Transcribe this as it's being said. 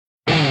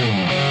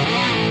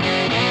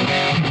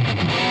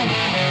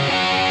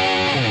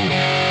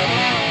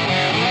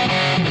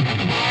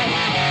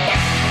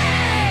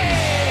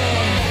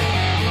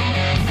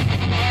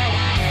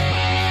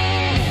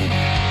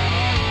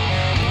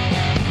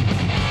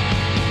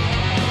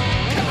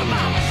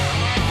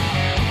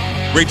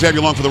Great to have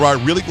you along for the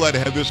ride. Really glad to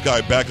have this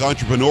guy back.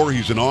 Entrepreneur.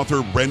 He's an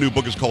author. Brand new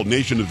book is called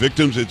Nation of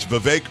Victims. It's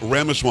Vivek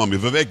Ramaswamy.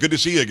 Vivek, good to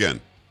see you again.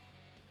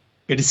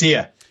 Good to see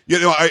you. You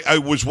know, I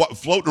was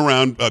floating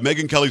around.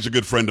 Megyn Kelly's a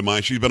good friend of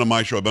mine. She's been on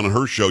my show. I've been on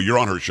her show. You're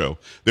on her show.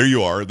 There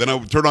you are. Then I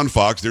turned on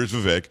Fox. There's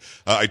Vivek.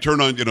 I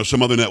turned on,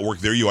 some other network.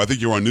 There you are. I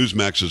think you're on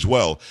Newsmax as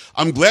well.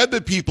 I'm glad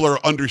that people are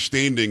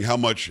understanding how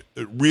much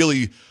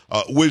really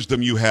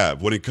wisdom you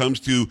have when it comes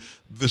to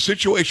the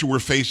situation we're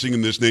facing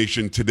in this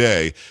nation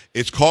today.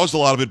 It's caused a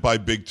lot of it by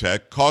big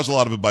tech, caused a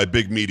lot of it by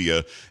big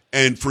media.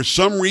 And for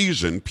some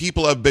reason,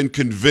 people have been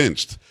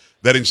convinced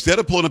that instead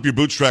of pulling up your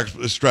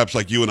bootstraps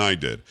like you and I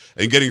did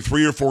and getting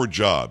 3 or 4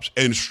 jobs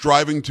and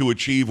striving to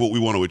achieve what we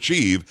want to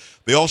achieve,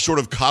 they all sort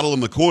of coddle in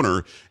the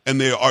corner and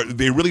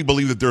they really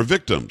believe that they're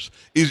victims.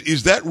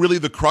 Is that really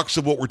the crux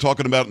of what we're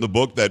talking about in the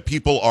book, that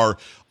people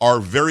are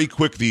very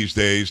quick these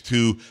days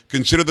to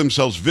consider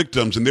themselves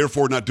victims and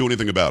therefore not do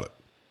anything about it?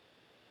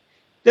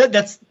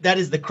 That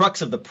is the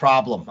crux of the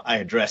problem I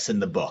address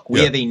in the book. We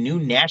have a new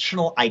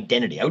national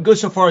identity. I would go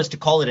so far as to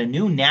call it a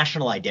new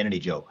national identity,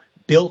 Joe,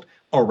 built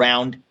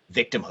around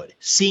victimhood,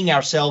 seeing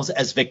ourselves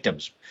as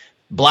victims,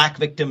 black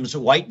victims,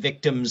 white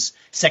victims,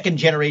 second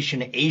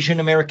generation Asian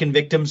American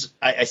victims.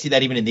 I see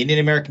that even in the Indian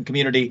American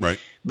community. Right.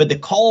 But the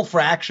call for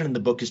action in the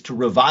book is to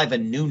revive a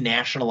new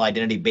national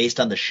identity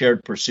based on the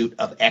shared pursuit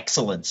of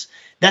excellence.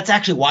 That's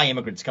actually why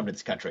immigrants come to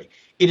this country.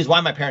 It is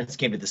why my parents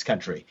came to this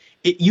country.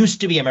 It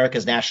used to be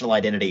America's national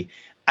identity.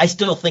 I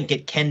still think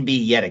it can be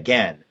yet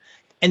again.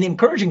 And the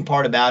encouraging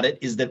part about it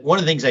is that one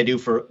of the things I do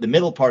for the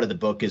middle part of the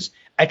book is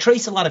I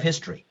trace a lot of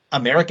history,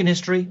 American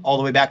history, all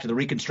the way back to the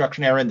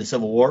Reconstruction era and the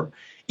Civil War,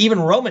 even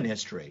Roman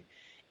history.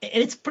 And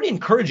it's pretty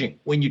encouraging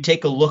when you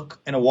take a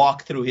look and a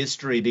walk through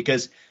history,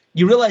 because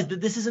you realize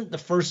that this isn't the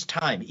first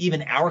time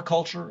even our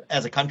culture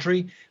as a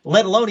country,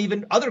 let alone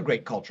even other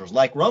great cultures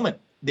like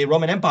the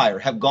Roman Empire,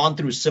 have gone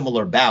through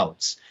similar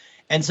bouts.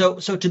 And so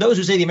to those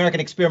who say the American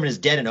experiment is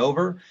dead and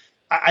over,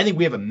 I think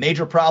we have a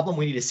major problem.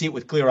 We need to see it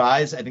with clear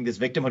eyes. I think this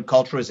victimhood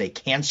culture is a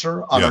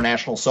cancer on our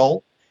national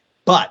soul.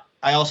 But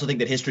I also think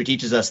that history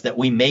teaches us that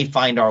we may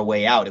find our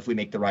way out if we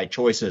make the right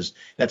choices.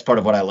 That's part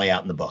of what I lay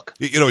out in the book.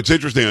 It's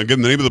interesting.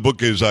 Again, the name of the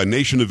book is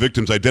Nation of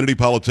Victims, Identity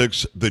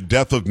Politics, The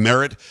Death of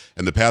Merit,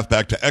 and the Path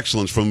Back to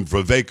Excellence from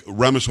Vivek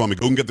Ramaswamy.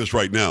 Go and get this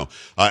right now.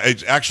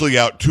 It's actually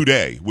out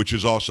today, which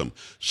is awesome.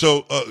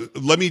 So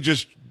let me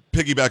just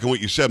piggyback on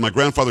what you said. My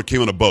grandfather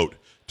came on a boat.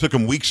 Took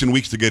him weeks and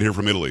weeks to get here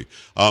from Italy.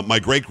 My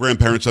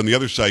great-grandparents on the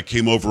other side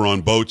came over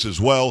on boats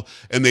as well,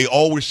 and they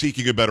all were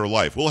seeking a better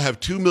life. We'll have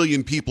 2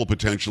 million people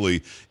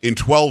potentially in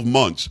 12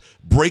 months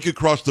break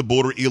across the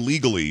border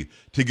illegally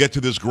to get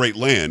to this great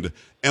land,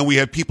 and we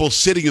have people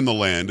sitting in the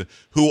land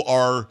who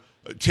are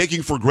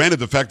taking for granted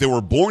the fact they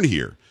were born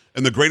here,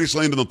 and the greatest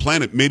land on the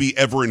planet maybe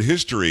ever in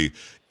history,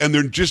 and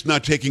they're just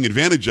not taking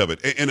advantage of it.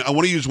 And I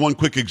want to use one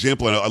quick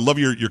example, and I love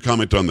your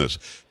comment on this.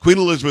 Queen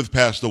Elizabeth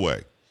passed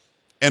away.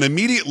 And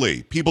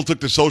immediately, people took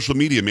to social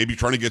media, maybe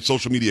trying to get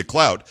social media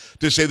clout,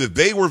 to say that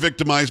they were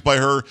victimized by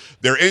her,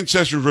 their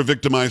ancestors were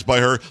victimized by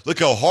her. Look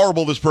how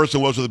horrible this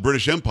person was with the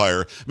British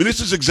Empire. I mean,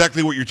 this is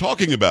exactly what you're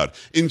talking about.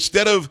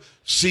 Instead of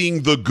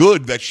seeing the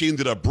good that she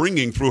ended up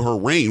bringing through her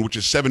reign, which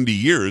is 70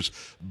 years,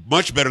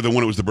 much better than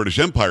when it was the British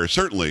Empire,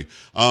 certainly,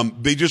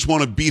 they just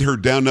want to beat her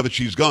down now that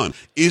she's gone.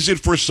 Is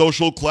it for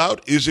social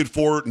clout? Is it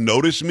for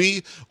notice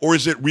me? Or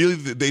is it really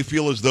that they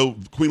feel as though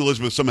Queen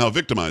Elizabeth somehow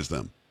victimized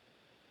them?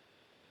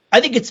 I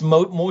think it's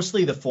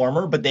mostly the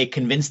former, but they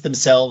convince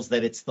themselves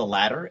that it's the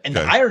latter. And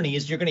the irony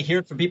is you're going to hear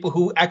it from people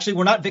who actually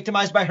were not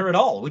victimized by her at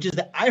all, which is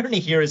the irony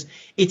here is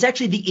it's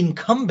actually the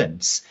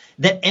incumbents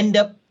that end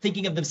up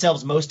thinking of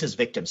themselves most as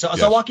victims. So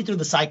I'll walk you through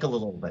the cycle a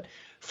little bit.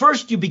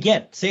 First, you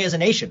begin, say, as a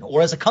nation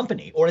or as a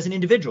company or as an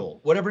individual,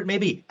 whatever it may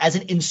be, as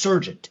an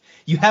insurgent.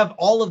 You have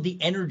all of the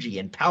energy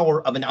and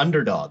power of an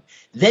underdog.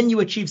 Then you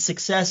achieve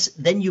success.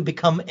 Then you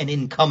become an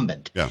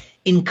incumbent. Yeah.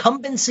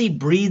 Incumbency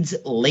breeds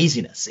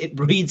laziness. It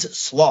breeds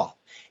sloth.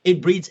 It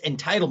breeds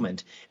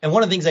entitlement. And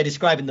one of the things I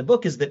describe in the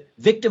book is that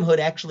victimhood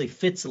actually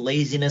fits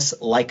laziness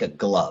like a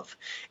glove.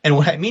 And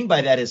what I mean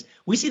by that is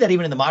we see that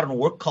even in the modern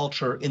work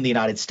culture in the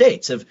United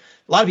States of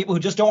a lot of people who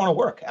just don't want to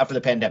work after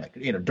the pandemic.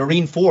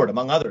 Doreen Ford,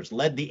 among others,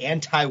 led the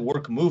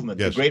anti-work movement,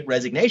 the Great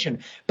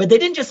Resignation. But they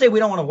didn't just say we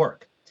don't want to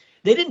work.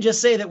 They didn't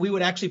just say that we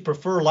would actually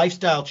prefer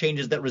lifestyle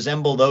changes that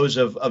resemble those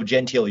of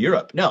genteel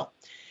Europe. No,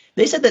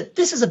 they said that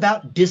this is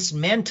about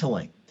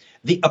dismantling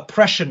the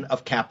oppression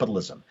of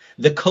capitalism,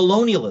 the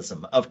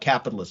colonialism of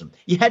capitalism.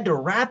 You had to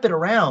wrap it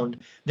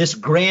around this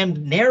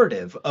grand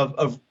narrative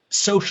of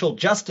social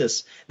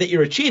justice that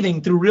you're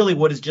achieving through really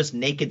what is just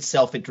naked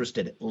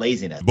self-interested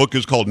laziness. The book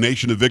is called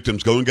Nation of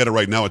Victims. Go and get it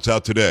right now. It's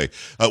out today.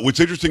 What's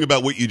interesting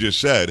about what you just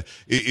said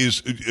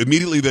is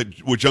immediately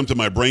that what jumped to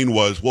my brain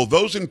was, well,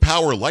 those in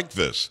power like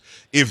this,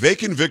 if they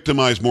can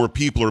victimize more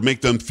people or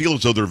make them feel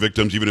as though they're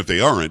victims, even if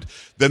they aren't,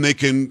 then they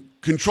can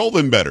control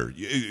them better.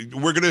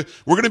 We're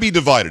gonna be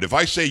divided. If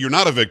I say you're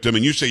not a victim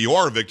and you say you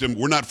are a victim,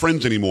 we're not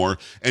friends anymore.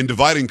 And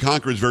divide and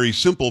conquer is very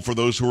simple for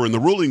those who are in the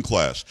ruling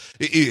class.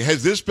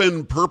 Has this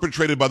been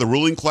perpetrated by the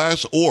ruling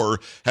class, or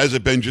has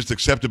it been just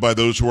accepted by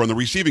those who are on the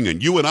receiving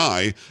end? You and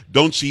I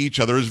don't see each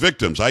other as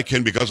victims. I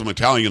can, because I'm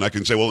Italian, I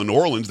can say, well, in New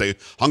Orleans they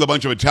hung a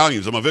bunch of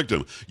Italians, I'm a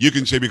victim. You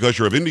can say, because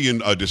you're of Indian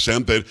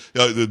descent, that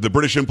the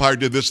British Empire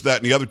did this, that,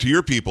 and the other to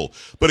your people.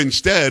 But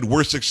instead,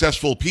 we're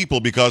successful people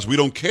because we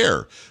don't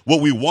care.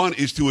 What we want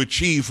is to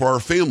achieve for our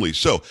families.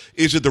 So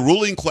is it the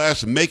ruling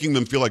class making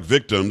them feel like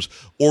victims,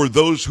 or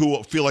those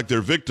who feel like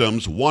they're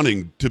victims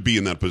wanting to be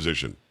in that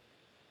position?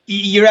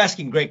 You're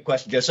asking a great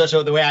question, Joe.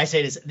 So the way I say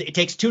it is, it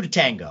takes two to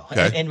tango.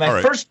 Okay. And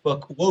my first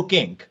book, Woke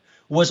Inc.,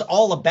 was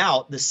all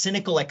about the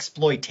cynical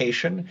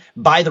exploitation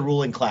by the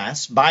ruling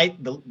class, by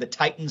the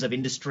titans of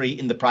industry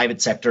in the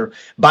private sector,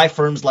 by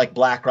firms like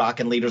BlackRock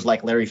and leaders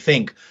like Larry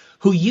Fink,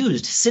 who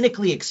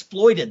cynically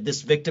exploited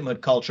this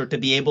victimhood culture to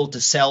be able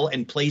to sell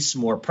and place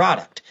more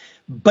product.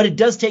 But it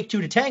does take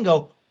two to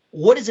tango.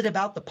 What is it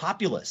about the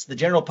populace, the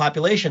general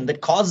population, that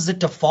causes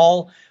it to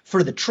fall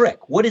for the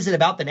trick? What is it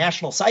about the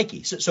national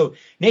psyche? So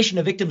Nation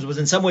of Victims was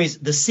in some ways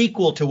the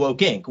sequel to Woke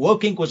Inc.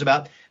 Woke Inc. was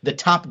about the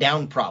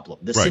top-down problem,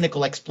 the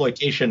cynical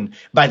exploitation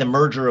by the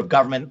merger of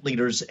government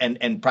leaders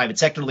and private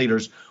sector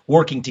leaders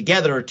working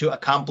together to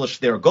accomplish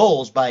their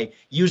goals by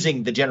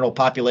using the general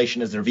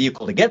population as their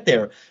vehicle to get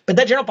there. But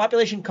that general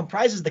population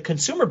comprises the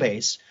consumer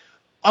base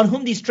on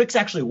whom these tricks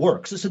actually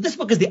work. So this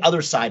book is the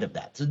other side of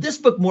that. So this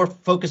book more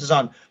focuses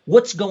on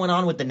what's going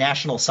on with the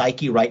national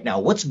psyche right now,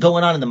 what's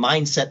going on in the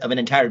mindset of an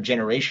entire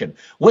generation,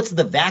 what's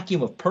the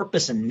vacuum of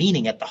purpose and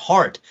meaning at the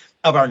heart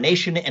of our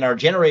nation and our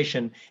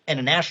generation and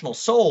a national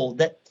soul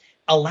that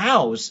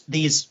allows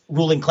these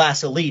ruling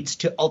class elites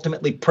to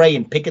ultimately prey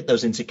and pick at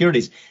those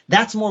insecurities.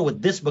 That's more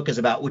what this book is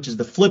about, which is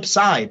the flip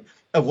side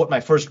of what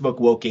my first book,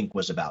 Woke Inc.,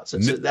 was about. So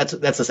that's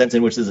the sense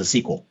in which there's a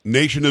sequel.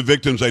 Nation of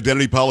Victims,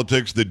 Identity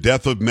Politics, The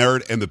Death of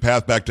Merit, and the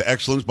Path Back to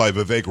Excellence by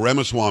Vivek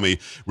Ramaswamy.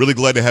 Really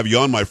glad to have you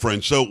on, my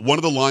friend. So one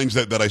of the lines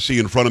that I see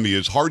in front of me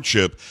is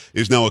hardship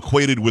is now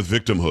equated with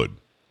victimhood.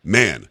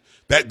 Man,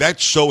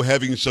 that's so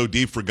heavy and so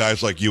deep for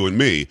guys like you and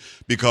me,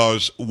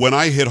 because when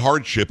I hit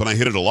hardship, and I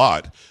hit it a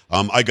lot,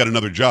 I got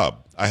another job.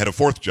 I had a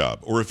fourth job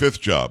or a fifth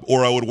job,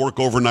 or I would work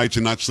overnights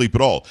and not sleep at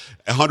all.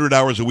 100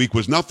 hours a week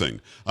was nothing.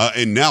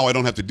 And now I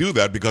don't have to do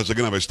that because,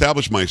 again, I've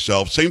established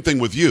myself. Same thing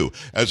with you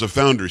as a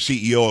founder,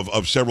 CEO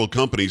of several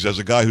companies, as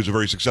a guy who's a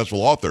very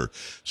successful author.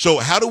 So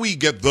how do we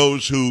get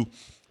those who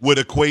would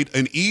equate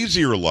an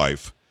easier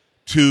life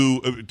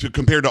to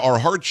compare to our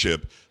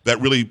hardship that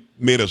really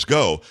made us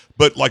go,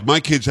 but like my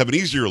kids have an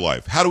easier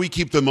life? How do we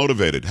keep them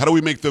motivated? How do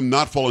we make them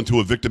not fall into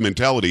a victim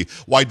mentality?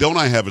 Why don't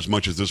I have as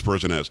much as this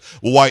person has?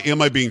 Well, why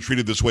am I being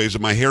treated this way? Is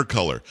it my hair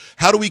color?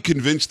 How do we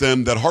convince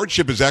them that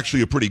hardship is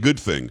actually a pretty good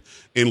thing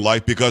in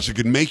life, because it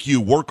can make you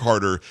work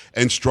harder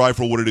and strive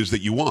for what it is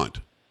that you want?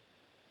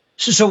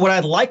 So what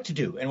I'd like to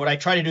do, and what I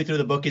try to do through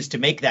the book, is to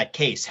make that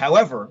case.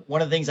 However,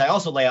 one of the things I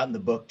also lay out in the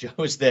book, Joe,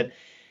 is that,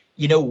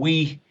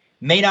 we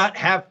may not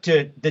have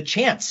the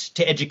chance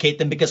to educate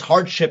them because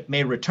hardship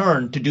may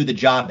return to do the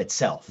job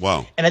itself.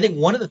 Wow. And I think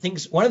one of the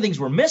things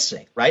we're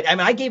missing, right? I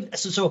mean,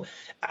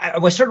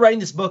 I started writing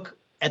this book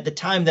at the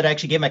time that I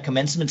actually gave my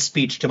commencement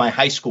speech to my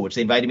high school, which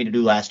they invited me to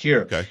do last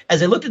year. Okay.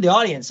 As I looked at the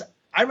audience,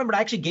 I remember I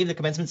actually gave the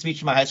commencement speech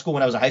to my high school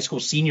when I was a high school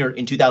senior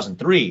in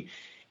 2003.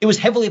 It was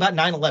heavily about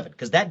 9/11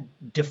 because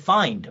that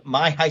defined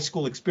my high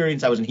school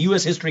experience. I was in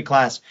U.S. history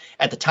class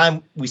at the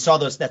time we saw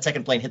that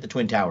second plane hit the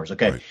Twin Towers.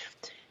 Okay. Right.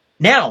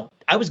 Now,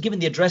 I was given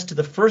the address to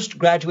the first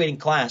graduating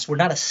class where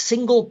not a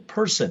single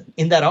person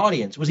in that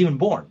audience was even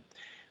born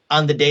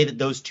on the day that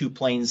those two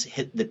planes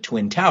hit the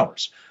Twin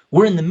Towers.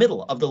 We're in the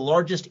middle of the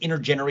largest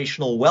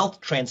intergenerational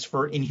wealth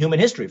transfer in human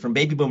history, from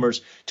baby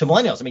boomers to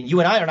millennials. I mean, you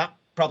and I are not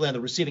probably on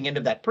the receiving end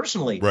of that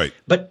personally, right?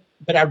 But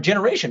our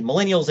generation,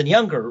 millennials and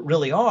younger,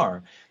 really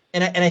are.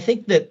 And I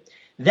think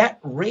that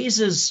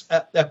raises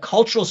a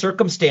cultural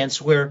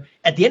circumstance where,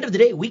 at the end of the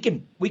day, we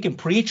can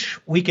preach,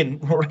 we can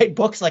write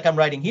books like I'm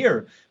writing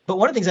here. But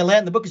one of the things I lay out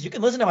in the book is you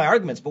can listen to my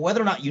arguments, but whether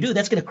or not you do,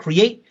 that's going to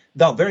create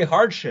the very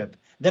hardship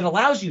that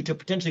allows you to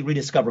potentially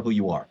rediscover who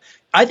you are.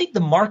 I think the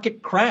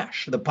market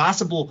crash, the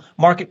possible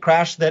market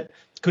crash that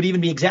could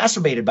even be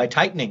exacerbated by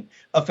tightening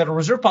of Federal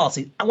Reserve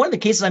policy. One of the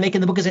cases I make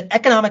in the book is an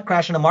economic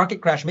crash and a market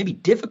crash may be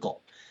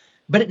difficult,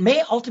 but it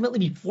may ultimately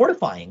be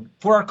fortifying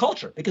for our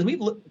culture, because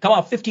we've come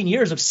off 15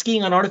 years of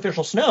skiing on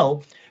artificial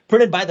snow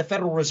printed by the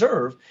Federal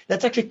Reserve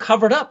that's actually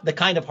covered up the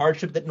kind of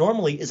hardship that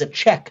normally is a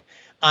check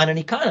on an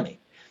economy.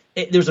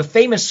 There's a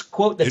famous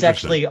quote that's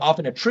actually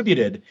often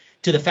attributed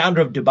to the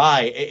founder of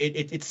Dubai.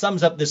 It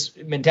sums up this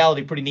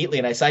mentality pretty neatly,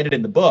 and I cite it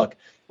in the book.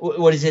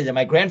 What is it?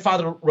 My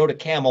grandfather rode a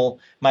camel.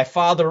 My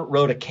father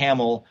rode a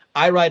camel.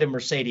 I ride a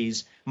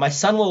Mercedes. My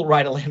son will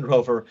ride a Land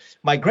Rover.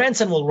 My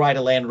grandson will ride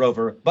a Land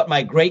Rover, but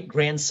my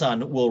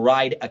great-grandson will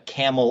ride a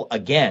camel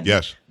again.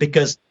 Yes.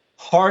 Because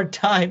hard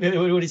time, what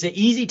do you say?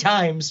 Easy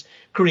times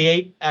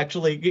create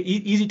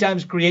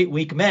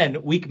weak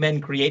men. Weak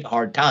men create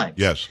hard times.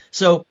 Yes.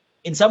 So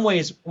in some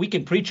ways, we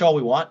can preach all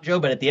we want, Joe,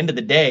 but at the end of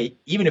the day,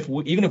 even if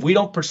we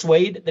don't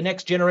persuade the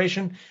next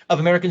generation of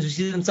Americans who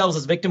see themselves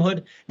as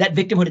victimhood, that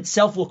victimhood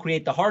itself will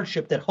create the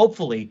hardship that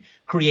hopefully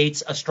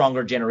creates a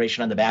stronger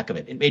generation on the back of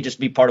it. It may just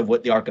be part of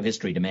what the arc of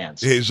history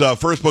demands. His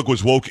first book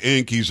was Woke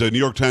Inc. He's a New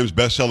York Times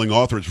bestselling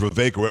author. It's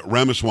Vivek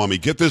Ramaswamy.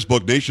 Get this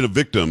book, Nation of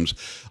Victims,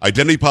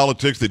 Identity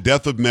Politics, The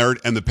Death of Merit,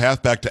 and the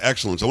Path Back to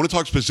Excellence. I want to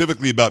talk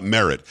specifically about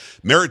merit.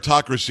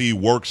 Meritocracy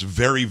works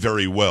very,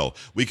 very well.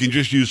 We can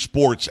just use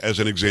sports as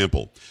an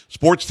example.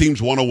 Sports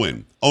teams want to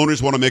win.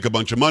 Owners want to make a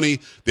bunch of money.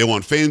 They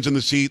want fans in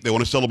the seat. They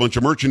want to sell a bunch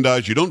of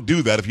merchandise. You don't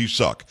do that if you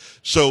suck.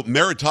 So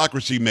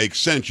meritocracy makes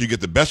sense. You get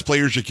the best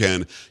players you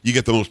can. You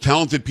get the most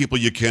talented people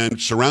you can.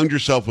 Surround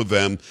yourself with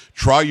them.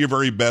 Try your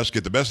very best.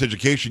 Get the best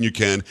education you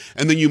can.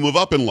 And then you move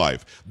up in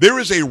life. There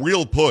is a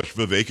real push,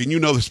 Vivek, and you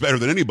know this better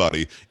than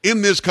anybody,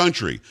 in this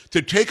country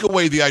to take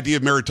away the idea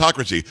of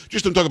meritocracy.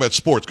 Just don't talk about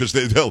sports because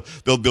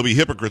they'll be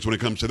hypocrites when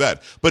it comes to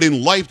that. But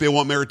in life, they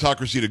want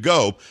meritocracy to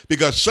go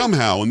because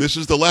somehow, and this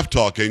is the left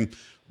talking,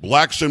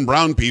 blacks and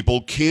brown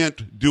people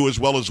can't do as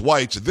well as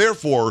whites.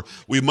 Therefore,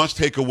 we must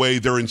take away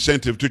their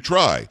incentive to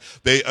try.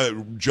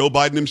 Joe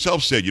Biden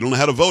himself said, you don't know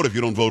how to vote if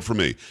you don't vote for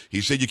me. He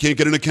said you can't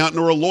get an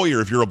accountant or a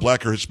lawyer if you're a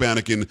black or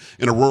Hispanic in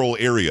a rural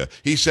area.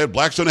 He said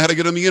blacks don't know how to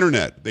get on the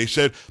internet. They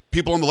said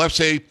people on the left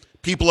say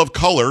people of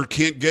color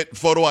can't get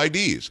photo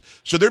IDs.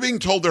 So they're being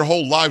told their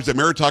whole lives that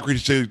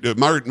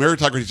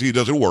meritocracy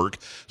doesn't work.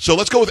 So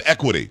let's go with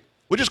equity.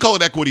 We'll just call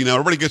it equity now.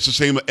 Everybody gets the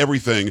same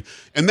everything.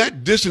 And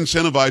that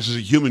disincentivizes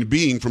a human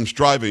being from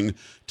striving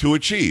to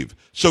achieve.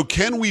 So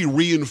can we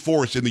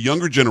reinforce in the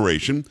younger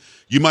generation,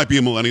 you might be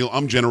a millennial,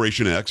 I'm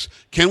Generation X,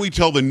 can we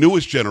tell the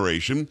newest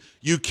generation,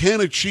 you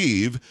can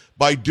achieve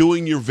by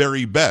doing your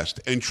very best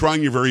and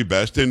trying your very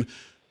best and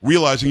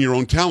realizing your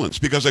own talents?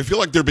 Because I feel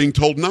like they're being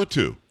told not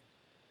to.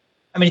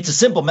 I mean, it's a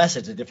simple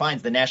message that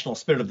defines the national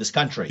spirit of this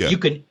country. Yeah. You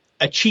can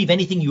achieve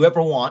anything you ever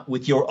want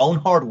with your own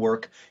hard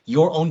work,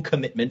 your own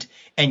commitment,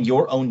 and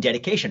your own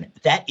dedication.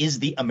 That is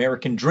the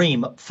American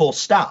dream, full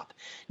stop.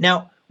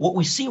 Now, what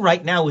we see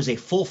right now is a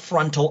full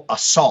frontal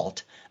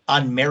assault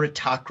on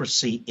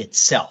meritocracy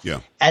itself,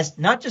 as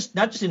not just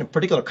in a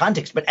particular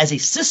context, but as a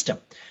system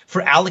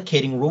for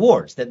allocating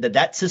rewards,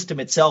 that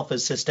system itself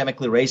is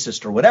systemically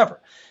racist or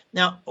whatever.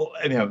 Now,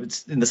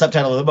 it's in the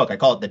subtitle of the book, I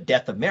call it The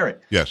Death of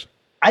Merit. Yes.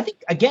 I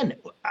think, again,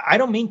 I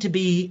don't mean to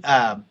be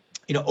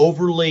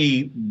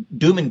overly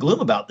doom and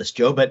gloom about this,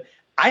 Joe, but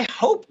I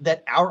hope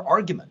that our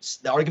arguments,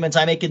 the arguments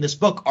I make in this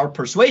book, are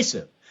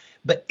persuasive.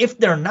 But if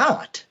they're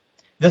not,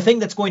 the thing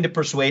that's going to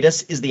persuade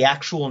us is the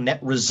actual net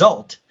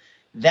result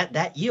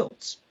that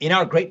yields in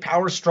our great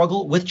power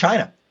struggle with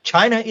China.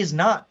 China is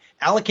not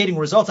allocating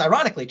results.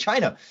 Ironically,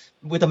 China,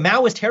 with a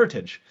Maoist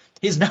heritage,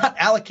 is not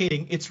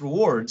allocating its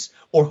rewards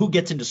or who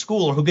gets into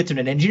school or who gets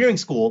into an engineering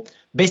school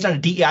based on a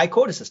DEI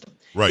quota system.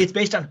 Right. It's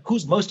based on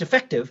who's most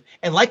effective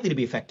and likely to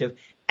be effective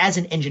as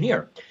an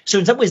engineer. So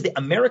in some ways, the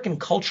American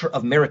culture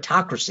of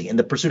meritocracy and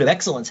the pursuit of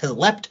excellence has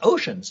leapt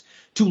oceans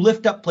to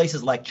lift up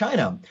places like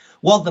China,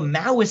 while the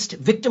Maoist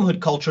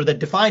victimhood culture that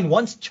defined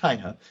once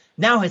China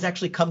now has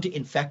actually come to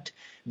infect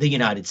the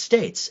United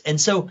States. And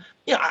so,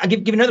 I'll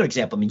give another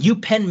example. I mean,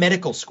 UPenn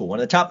Medical School, one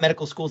of the top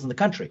medical schools in the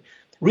country,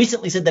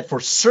 recently said that for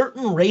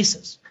certain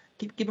races,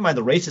 keep in mind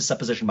the racist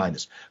supposition behind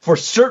this, for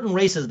certain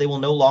races, they will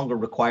no longer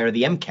require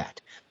the MCAT.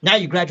 Now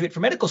you graduate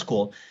from medical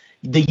school,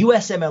 the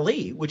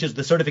USMLE, which is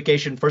the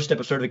certification, first step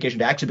of certification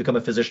to actually become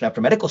a physician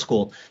after medical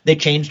school, they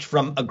changed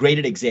from a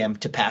graded exam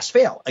to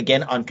pass-fail,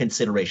 again, on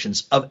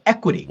considerations of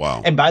equity.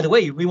 Wow. And by the way,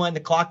 you rewind the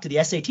clock to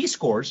the SAT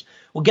scores.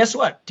 Well, guess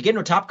what? To get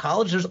into a top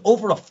college, there's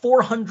over a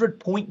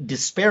 400-point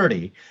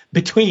disparity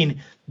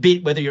between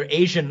whether you're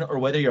Asian or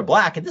whether you're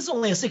black. And this is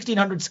only a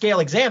 1,600 scale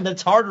exam.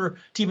 That's harder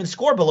to even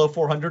score below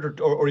 400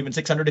 or even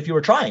 600 if you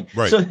were trying.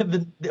 Right. So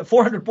the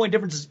 400-point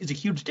difference is a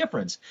huge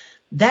difference.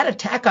 That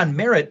attack on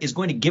merit is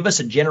going to give us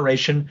a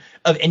generation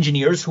of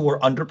engineers who are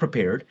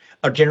underprepared,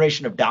 a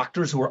generation of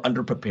doctors who are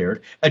underprepared,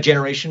 a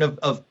generation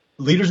of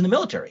leaders in the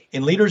military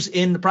and leaders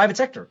in the private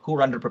sector who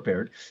are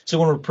underprepared. So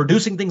when we're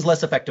producing things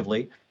less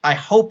effectively, I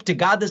hope to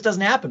God this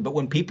doesn't happen. But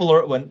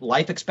when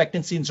life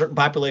expectancy in certain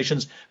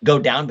populations go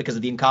down because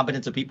of the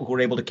incompetence of people who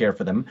are able to care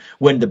for them,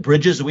 when the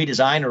bridges we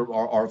design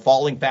are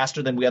falling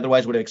faster than we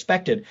otherwise would have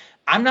expected,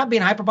 I'm not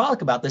being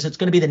hyperbolic about this. It's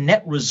going to be the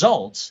net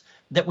results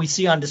that we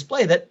see on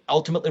display that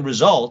ultimately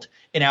result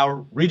in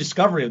our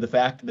rediscovery of the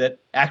fact that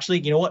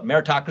actually,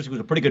 meritocracy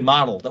was a pretty good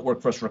model that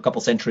worked for us for a couple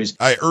centuries.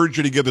 I urge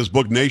you to get this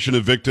book, Nation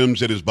of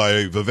Victims. It is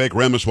by Vivek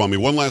Ramaswamy.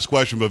 One last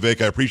question,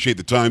 Vivek. I appreciate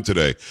the time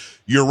today.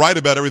 You're right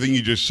about everything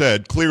you just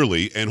said,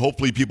 clearly, and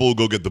hopefully people will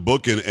go get the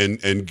book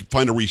and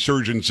find a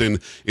resurgence in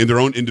their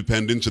own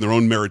independence and their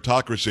own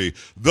meritocracy.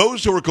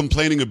 Those who are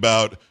complaining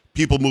about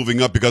people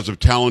moving up because of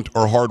talent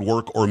or hard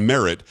work or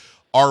merit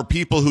are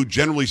people who,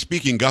 generally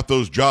speaking, got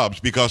those jobs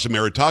because of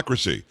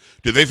meritocracy.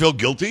 Do they feel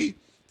guilty?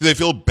 Do they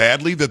feel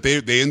badly that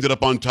they ended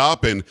up on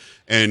top and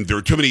there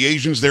are too many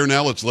Asians there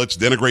now? Let's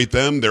denigrate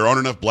them. There aren't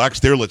enough blacks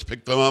there. Let's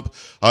pick them up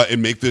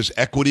and make this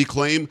equity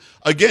claim.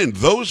 Again,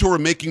 those who are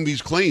making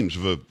these claims,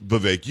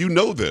 Vivek, you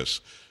know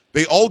this.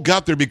 They all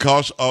got there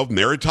because of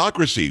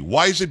meritocracy.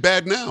 Why is it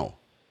bad now?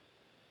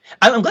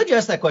 I'm glad you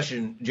asked that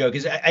question, Joe,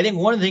 because I think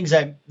one of the things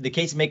the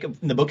case make in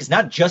the book is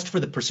not just for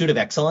the pursuit of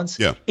excellence.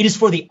 Yeah. It is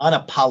for the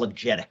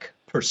unapologetic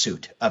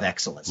pursuit of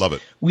excellence. Love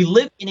it. We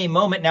live in a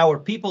moment now where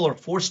people are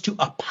forced to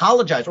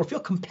apologize or feel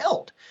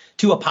compelled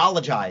to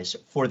apologize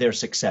for their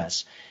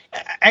success.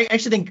 I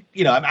actually think,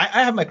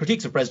 I have my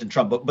critiques of President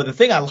Trump, but the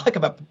thing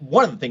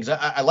one of the things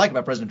I like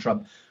about President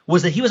Trump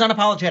was that he was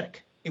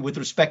unapologetic with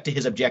respect to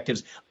his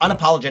objectives,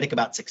 unapologetic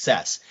about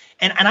success.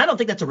 And I don't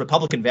think that's a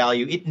Republican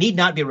value. It need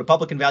not be a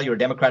Republican value or a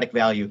Democratic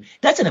value.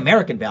 That's an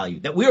American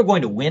value, that we are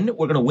going to win.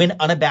 We're going to win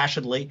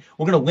unabashedly.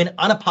 We're going to win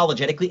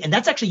unapologetically. And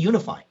that's actually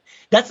unifying.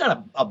 That's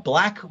not a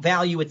black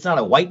value. It's not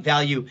a white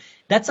value.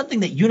 That's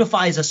something that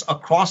unifies us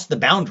across the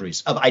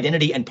boundaries of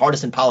identity and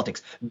partisan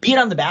politics, be it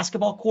on the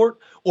basketball court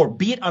or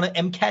be it on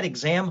an MCAT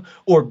exam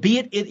or be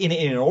it in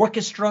an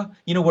orchestra,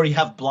 where you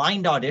have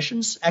blind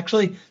auditions.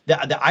 Actually,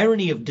 the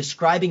irony of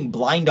describing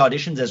blind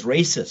auditions as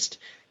racist,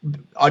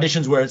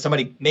 auditions where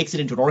somebody makes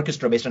it into an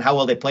orchestra based on how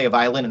well they play a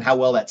violin and how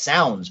well that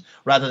sounds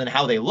rather than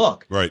how they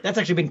look. Right. That's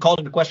actually been called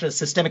into question as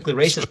systemically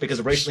racist because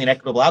of racially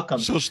inequitable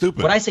outcomes. So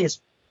stupid. What I say is,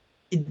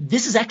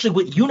 this is actually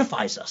what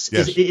unifies us.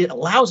 Yes. It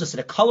allows us in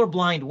a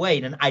colorblind way,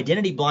 in an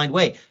identity blind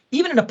way,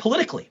 even in a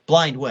politically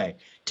blind way,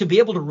 to be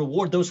able to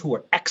reward those who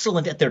are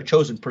excellent at their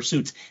chosen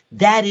pursuits.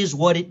 That is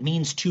what it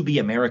means to be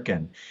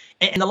American.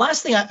 And the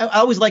last thing I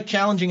always like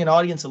challenging an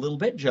audience a little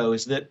bit, Joe,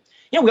 is that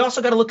we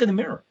also got to look in the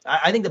mirror.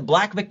 I think that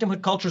black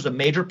victimhood culture is a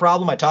major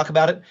problem. I talk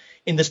about it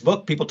in this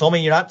book. People told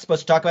me you're not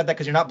supposed to talk about that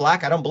because you're not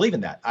black. I don't believe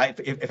in that.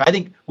 If I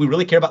think we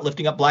really care about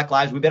lifting up black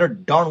lives, we better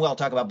darn well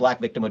talk about black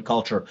victimhood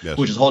culture, yes,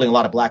 which is holding a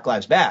lot of black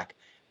lives back.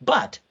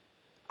 But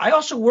I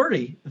also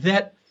worry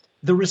that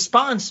the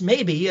response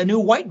may be a new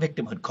white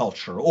victimhood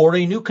culture or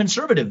a new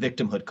conservative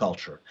victimhood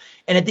culture.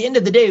 And at the end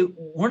of the day,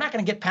 we're not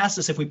going to get past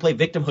this if we play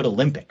victimhood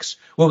Olympics,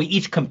 where we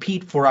each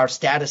compete for our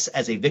status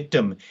as a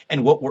victim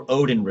and what we're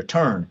owed in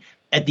return.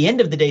 At the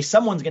end of the day,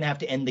 someone's going to have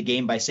to end the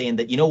game by saying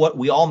that,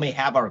 we all may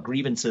have our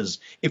grievances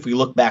if we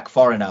look back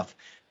far enough,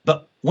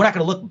 but we're not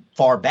going to look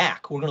far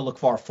back. We're going to look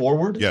far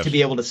forward to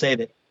be able to say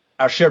that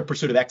our shared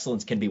pursuit of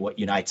excellence can be what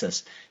unites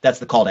us. That's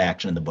the call to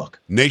action in the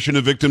book. Nation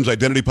of Victims,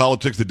 Identity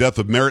Politics, The Death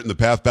of Merit, and the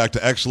Path Back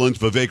to Excellence.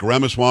 Vivek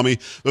Ramaswamy.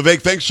 Vivek,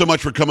 thanks so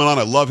much for coming on.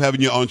 I love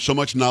having you on. So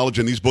much knowledge,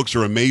 and these books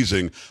are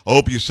amazing. I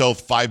hope you sell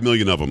 5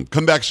 million of them.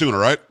 Come back soon, all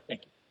right?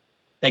 Thank you.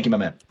 Thank you, my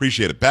man.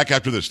 Appreciate it. Back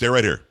after this. Stay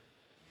right here.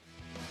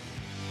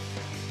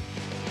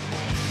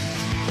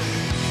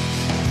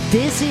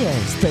 This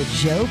is the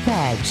Joe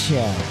Pags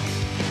Show.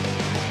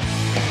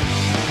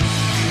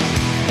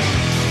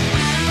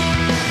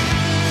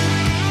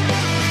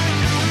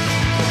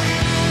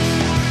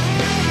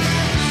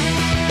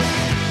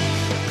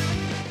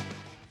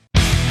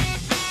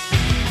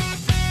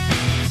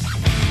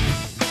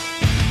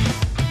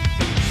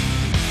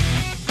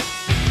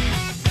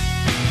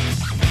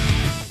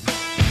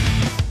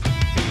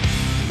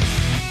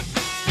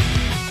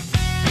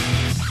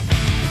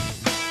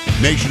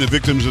 Nation of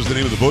Victims is the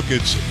name of the book.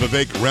 It's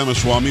Vivek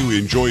Ramaswamy. We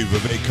enjoy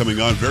Vivek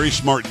coming on. Very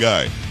smart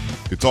guy.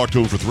 Could talk to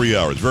him for 3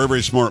 hours. Very,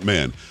 very smart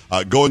man.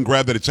 Go and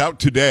grab that. It's out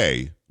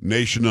today,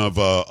 Nation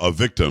of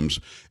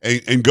Victims,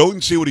 and go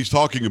and see what he's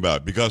talking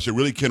about, because it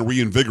really can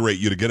reinvigorate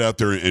you to get out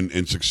there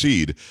and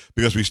succeed,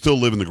 because we still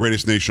live in the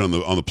greatest nation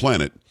on the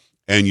planet,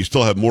 and you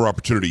still have more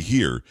opportunity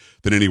here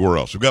than anywhere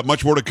else. We've got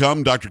much more to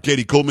come. Dr.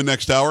 Katie Coleman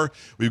next hour.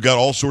 We've got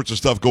all sorts of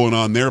stuff going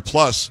on there.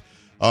 Plus,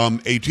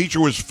 a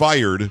teacher was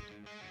fired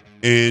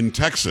in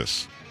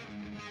Texas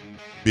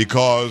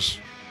because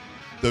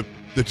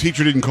the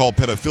teacher didn't call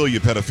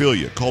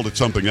pedophilia, called it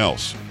something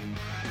else.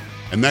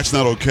 And that's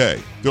not okay.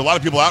 There are a lot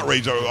of people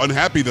outraged, are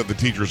unhappy that the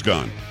teacher's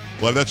gone.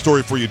 We'll have that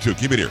story for you too.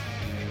 Keep it here.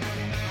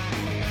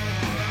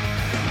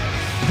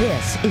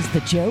 This is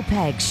the Joe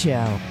Pags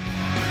Show.